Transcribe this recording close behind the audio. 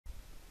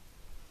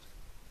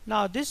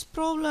Now this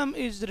problem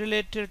is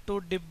related to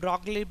De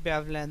Broglie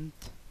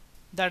wavelength,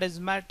 that is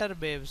matter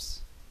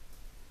waves.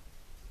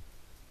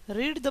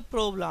 Read the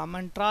problem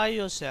and try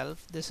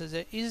yourself. This is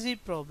an easy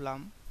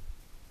problem.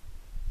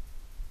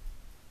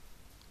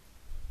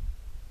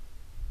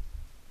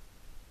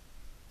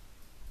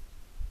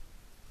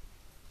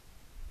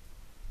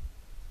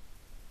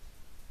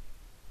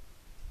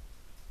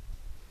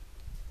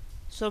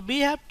 So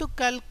we have to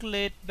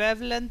calculate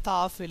wavelength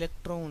of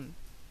electron.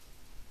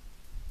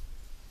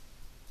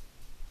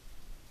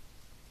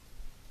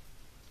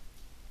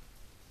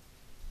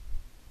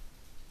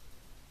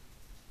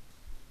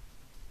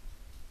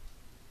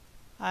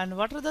 And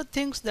what are the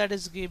things that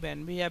is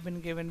given? We have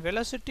been given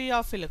velocity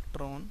of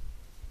electron,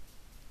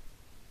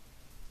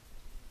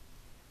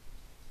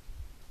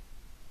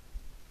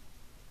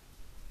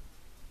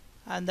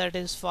 and that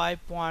is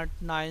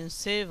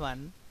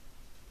 5.97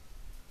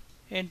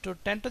 into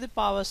 10 to the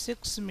power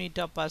 6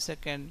 meter per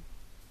second.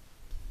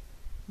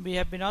 We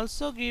have been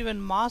also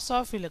given mass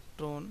of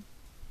electron,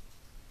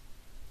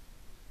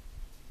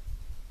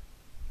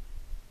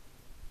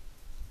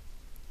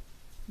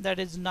 that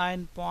is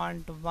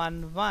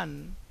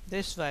 9.11,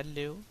 this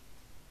value,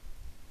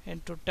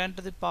 into 10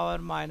 to the power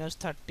minus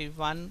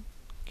 31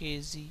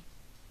 kg.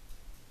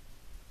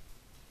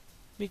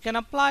 We can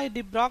apply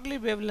the De Broglie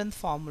wavelength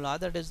formula,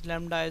 that is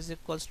lambda is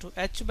equals to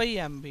h by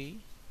mv,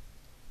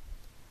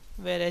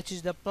 where h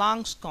is the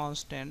Planck's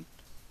constant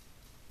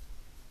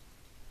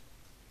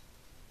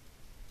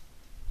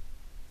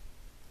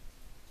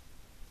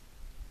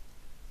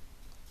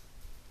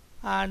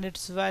and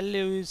its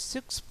value is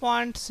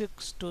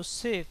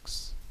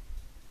 6.626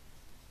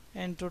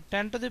 into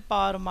 10 to the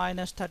power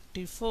minus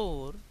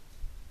 34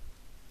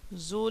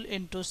 joule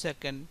into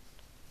second.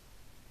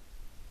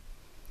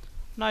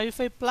 Now if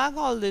I plug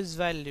all these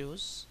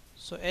values,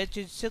 so h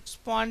is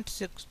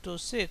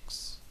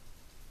 6.626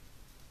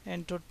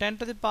 into 10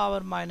 to the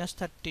power minus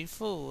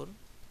 34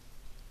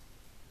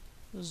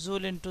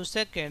 joule into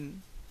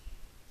second,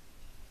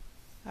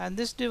 and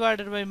this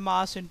divided by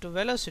mass into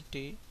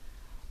velocity.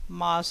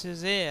 Mass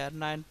is air,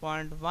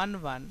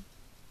 9.11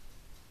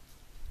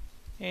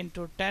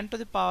 into 10 to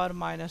the power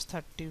minus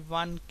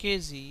 31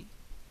 kg,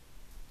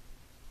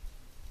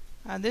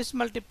 and this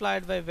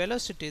multiplied by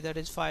velocity, that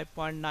is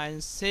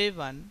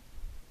 5.97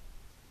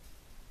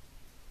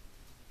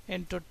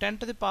 into 10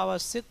 to the power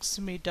 6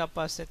 meter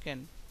per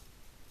second.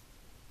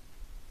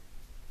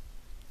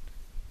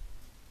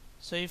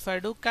 So if I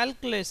do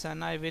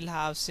calculation, I will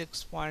have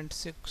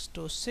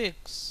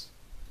 6.626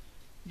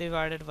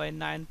 divided by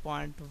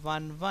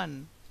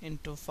 9.11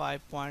 into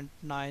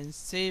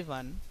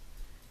 5.97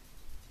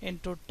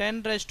 into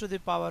 10 raised to the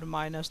power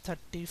minus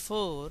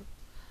 34,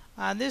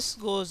 and this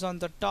goes on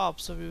the top,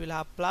 so we will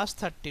have plus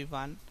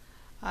 31,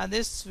 and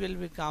this will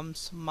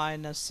becomes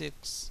minus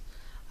 6.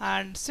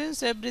 And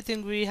since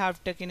everything we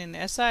have taken in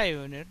SI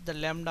unit, the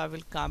lambda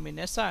will come in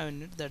SI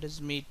unit, that is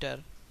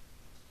meter.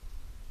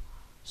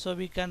 So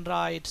we can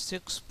write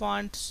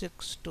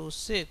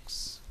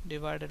 6.626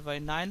 divided by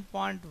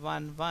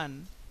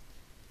 9.11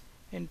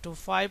 into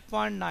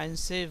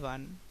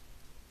 5.97,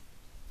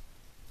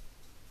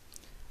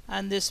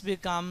 and this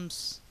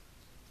becomes,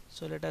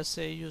 so let us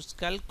say use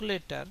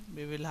calculator,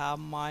 we will have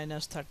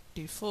minus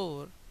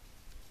 34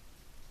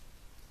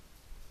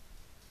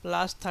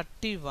 plus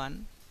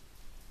 31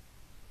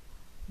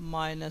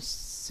 minus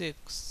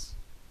 6.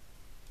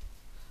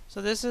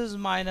 So this is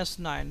minus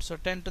 9, so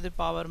 10 to the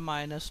power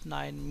minus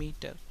 9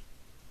 meter.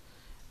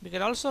 We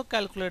can also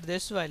calculate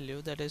this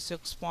value, that is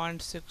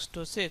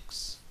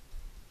 6.626.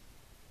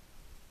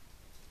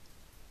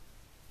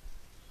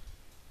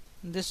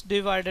 This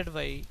divided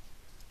by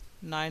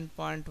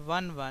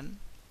 9.11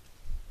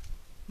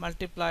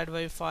 multiplied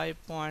by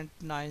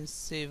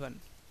 5.97.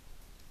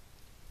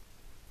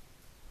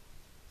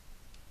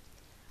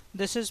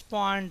 This is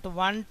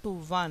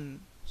 0.121,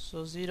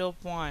 so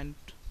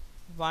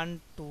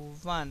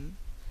 0.121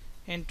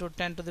 into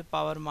 10 to the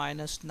power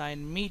minus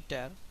 9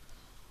 meter,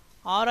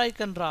 or I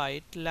can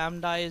write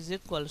lambda is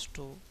equals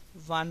to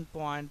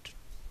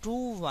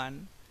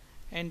 1.21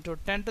 into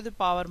 10 to the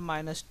power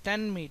minus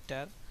 10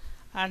 meter,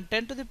 and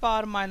 10 to the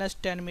power minus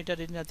 10 meter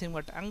is nothing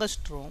but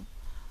angstrom,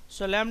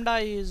 so lambda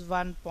is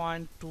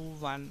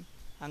 1.21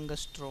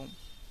 angstrom.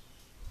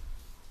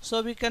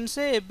 So we can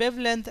say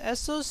wavelength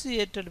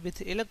associated with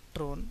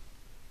electron,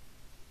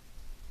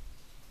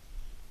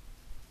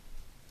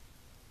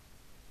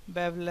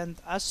 wavelength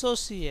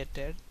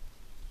associated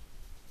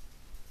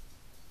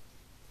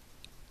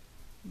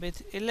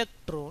with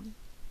electron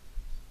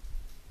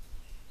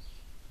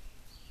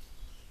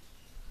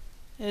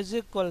is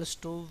equals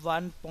to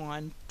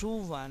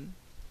 1.21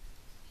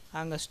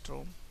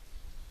 angstrom.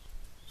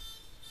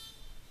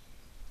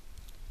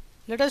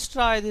 Let us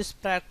try this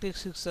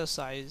practice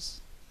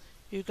exercise.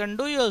 You can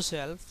do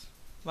yourself.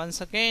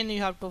 Once again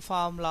you have to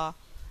formula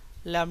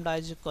lambda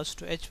is equals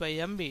to h by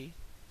mv.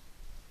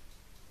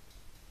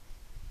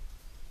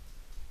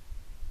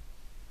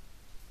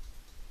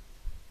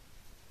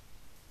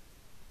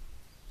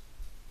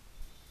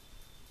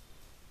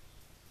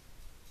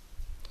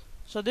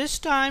 So this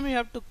time you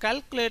have to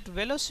calculate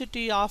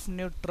velocity of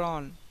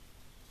neutron.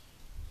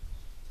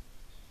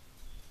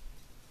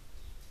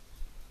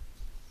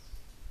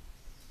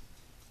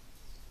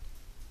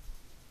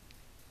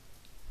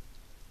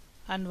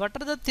 And what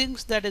are the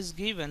things that is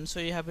given? So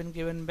you have been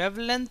given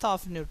wavelength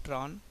of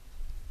neutron,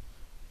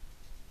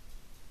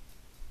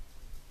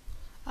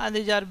 and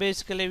these are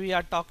basically, we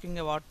are talking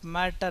about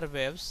matter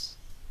waves.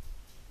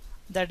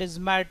 That is,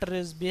 matter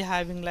is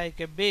behaving like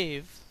a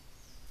wave,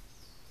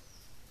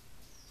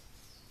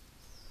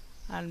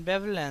 and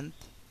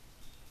wavelength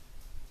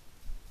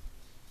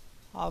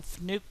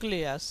of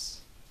nucleus,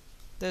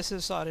 this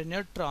is, sorry,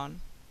 neutron,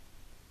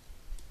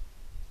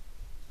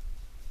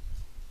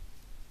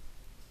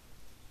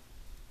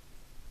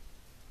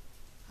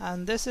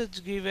 and this is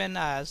given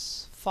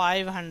as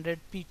 500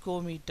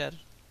 picometer.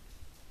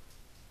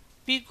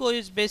 Pico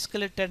is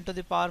basically 10 to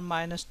the power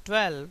minus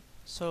 12,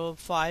 so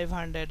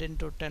 500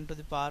 into 10 to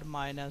the power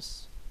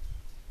minus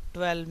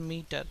 12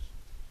 meter.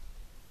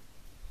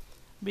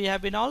 We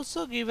have been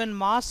also given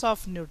mass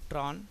of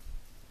neutron,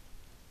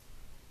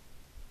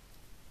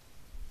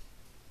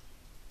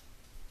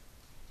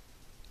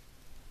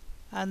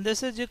 and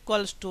this is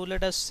equals to,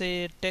 let us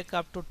say, take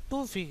up to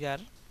 2 figure,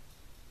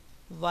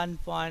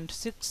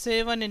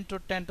 1.67 into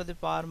 10 to the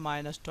power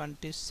minus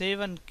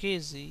 27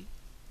 kg.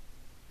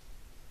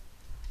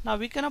 Now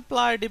we can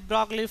apply De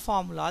Broglie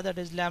formula, that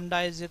is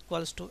lambda is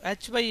equals to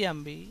h by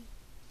mv.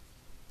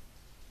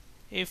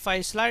 If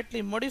I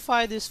slightly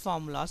modify this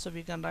formula, so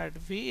we can write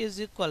v is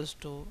equals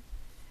to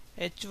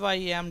h by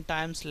m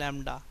times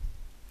lambda.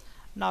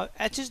 Now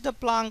h is the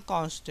Planck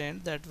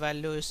constant, that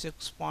value is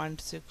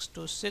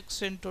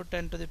 6.626 into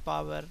 10 to the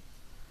power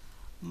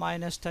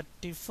minus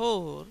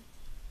 34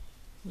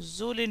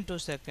 joule into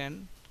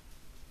second,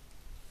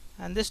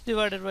 and this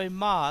divided by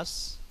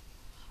mass.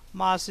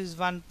 Mass is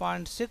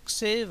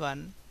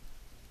 1.67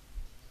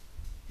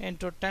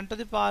 into 10 to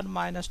the power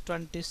minus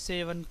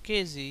 27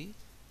 kg.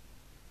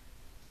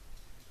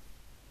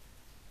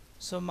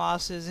 So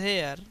mass is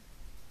here,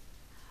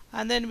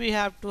 and then we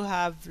have to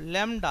have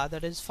lambda,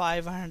 that is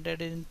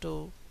 500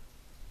 into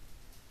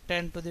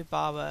 10 to the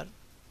power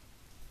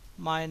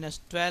minus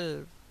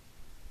 12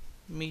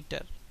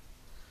 meter.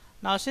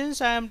 Now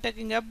since I am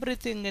taking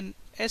everything in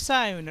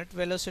SI unit,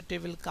 velocity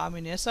will come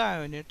in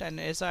SI unit, and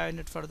SI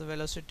unit for the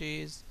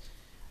velocity is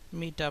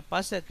meter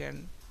per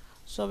second.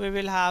 So we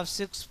will have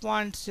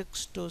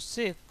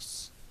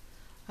 6.626,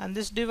 and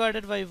this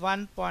divided by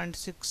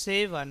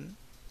 1.67,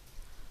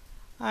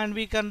 and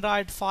we can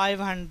write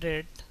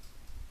 500,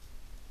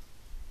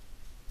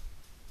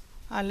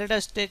 and let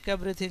us take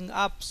everything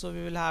up. So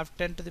we will have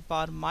 10 to the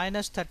power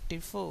minus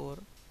 34,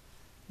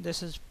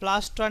 this is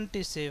plus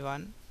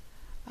 27,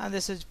 and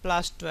this is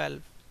plus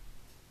 12.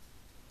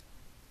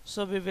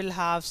 So we will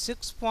have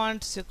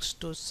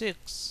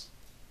 6.626,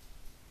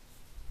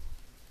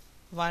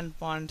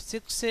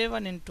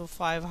 1.67 into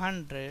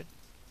 500,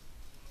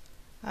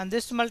 and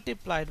this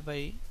multiplied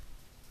by,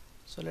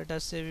 so let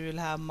us say we will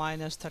have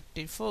minus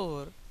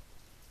 34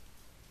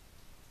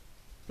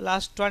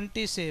 plus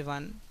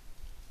 27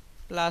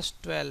 plus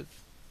 12.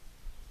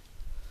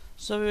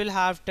 So we will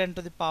have 10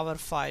 to the power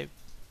 5.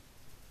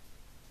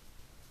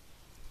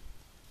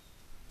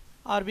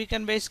 Or we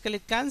can basically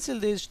cancel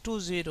these two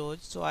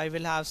zeros, so I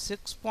will have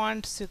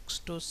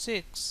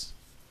 6.626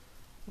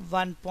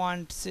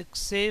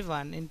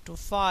 1.67 into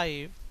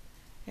 5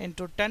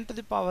 into 10 to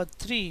the power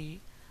 3,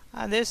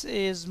 and this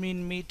is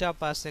mean meter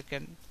per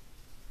second.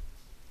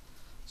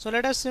 So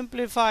let us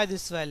simplify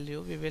this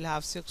value. We will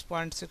have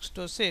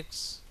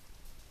 6.626,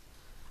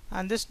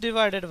 and this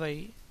divided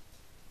by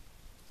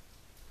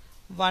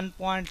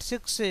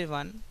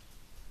 1.67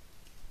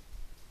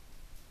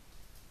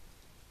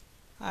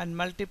 and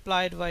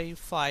multiplied by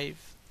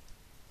 5.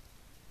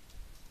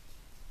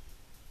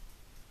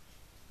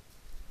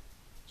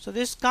 So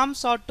this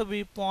comes out to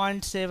be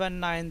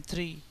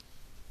 0.793.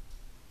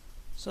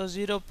 So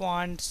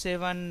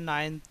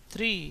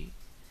 0.793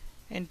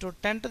 into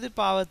 10 to the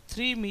power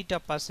 3 meter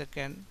per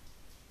second,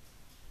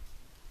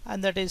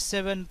 and that is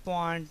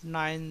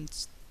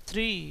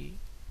 7.93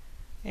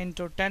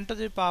 into 10 to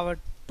the power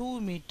 2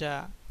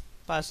 meter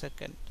per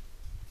second.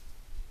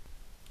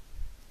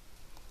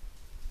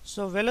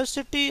 So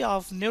velocity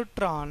of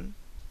neutron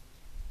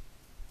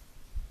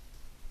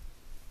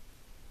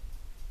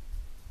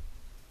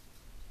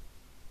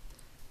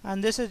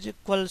and this is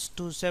equals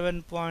to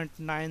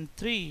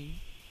 7.93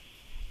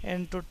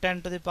 into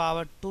 10 to the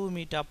power 2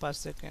 meter per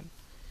second.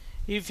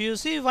 If you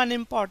see one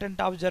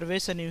important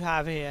observation you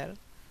have here,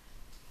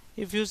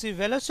 if you see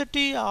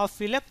velocity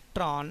of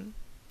electron,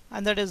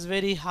 and that is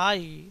very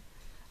high,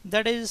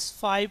 that is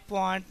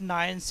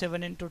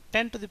 5.97 into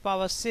 10 to the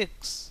power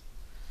 6.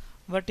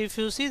 But if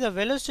you see the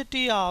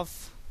velocity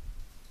of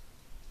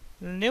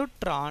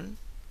neutron,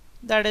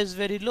 that is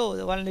very low,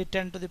 only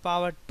 10 to the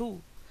power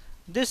 2.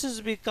 This is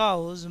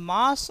because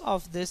mass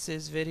of this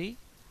is very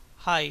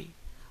high.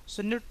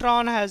 So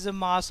neutron has a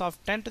mass of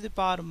 10 to the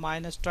power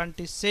minus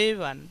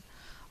 27,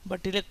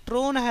 but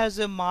electron has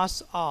a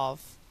mass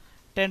of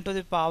 10 to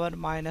the power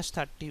minus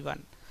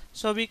 31.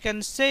 So we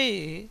can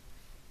say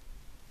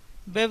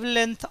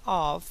wavelength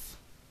of,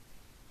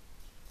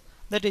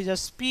 that is the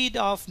speed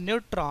of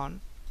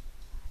neutron,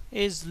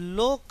 is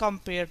low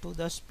compared to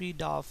the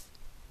speed of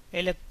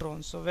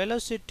electron. So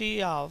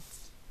velocity of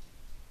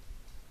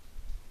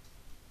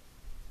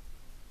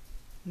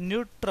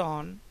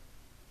neutron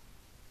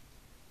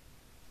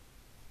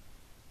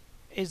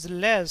is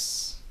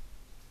less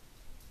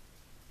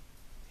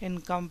in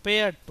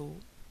compared to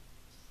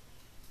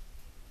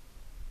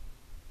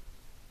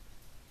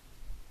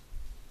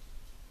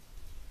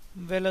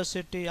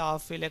velocity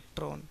of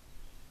electron.